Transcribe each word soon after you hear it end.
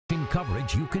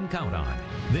Coverage you can count on.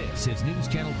 This is News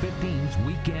Channel 15's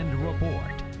Weekend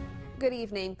Report. Good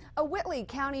evening. A Whitley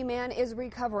County man is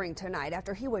recovering tonight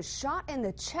after he was shot in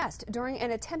the chest during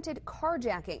an attempted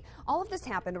carjacking. All of this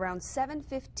happened around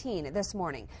 7:15 this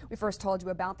morning. We first told you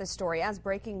about this story as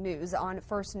breaking news on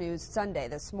First News Sunday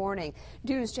this morning.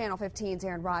 News Channel 15's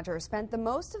Aaron Rogers spent the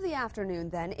most of the afternoon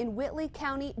then in Whitley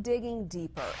County digging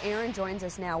deeper. Aaron joins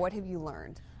us now. What have you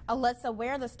learned? Alyssa,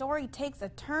 where the story takes a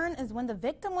turn is when the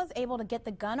victim was able to get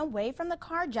the gun away from the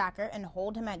carjacker and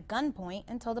hold him at gunpoint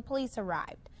until the police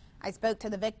arrived. I spoke to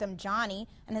the victim, Johnny,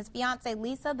 and his fiancée,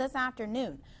 Lisa, this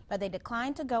afternoon, but they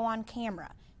declined to go on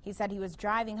camera. He said he was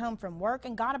driving home from work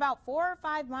and got about 4 or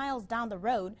 5 miles down the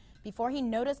road before he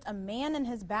noticed a man in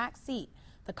his back seat.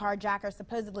 The carjacker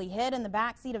supposedly hid in the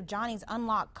back seat of Johnny's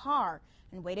unlocked car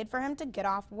and waited for him to get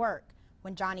off work.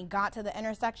 When Johnny got to the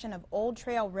intersection of Old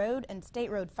Trail Road and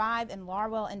State Road 5 in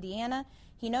Larwell, Indiana,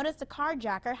 he noticed the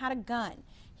carjacker had a gun.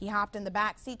 He hopped in the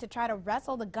back seat to try to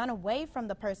wrestle the gun away from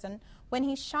the person when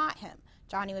he shot him.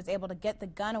 Johnny was able to get the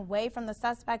gun away from the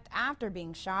suspect after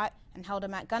being shot and held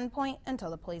him at gunpoint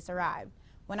until the police arrived.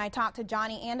 When I talked to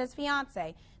Johnny and his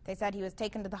fiancée, they said he was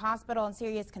taken to the hospital in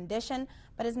serious condition,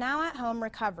 but is now at home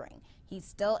recovering. He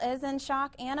still is in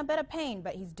shock and a bit of pain,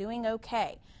 but he's doing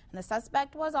okay. And the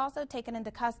suspect was also taken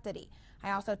into custody.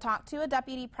 I also talked to a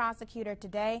deputy prosecutor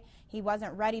today. He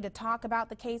wasn't ready to talk about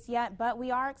the case yet, but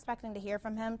we are expecting to hear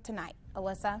from him tonight.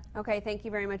 Alyssa? Okay, thank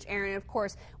you very much, Aaron. Of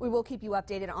course, we will keep you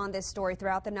updated on this story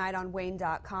throughout the night on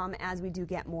WANE.com as we do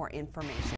get more information.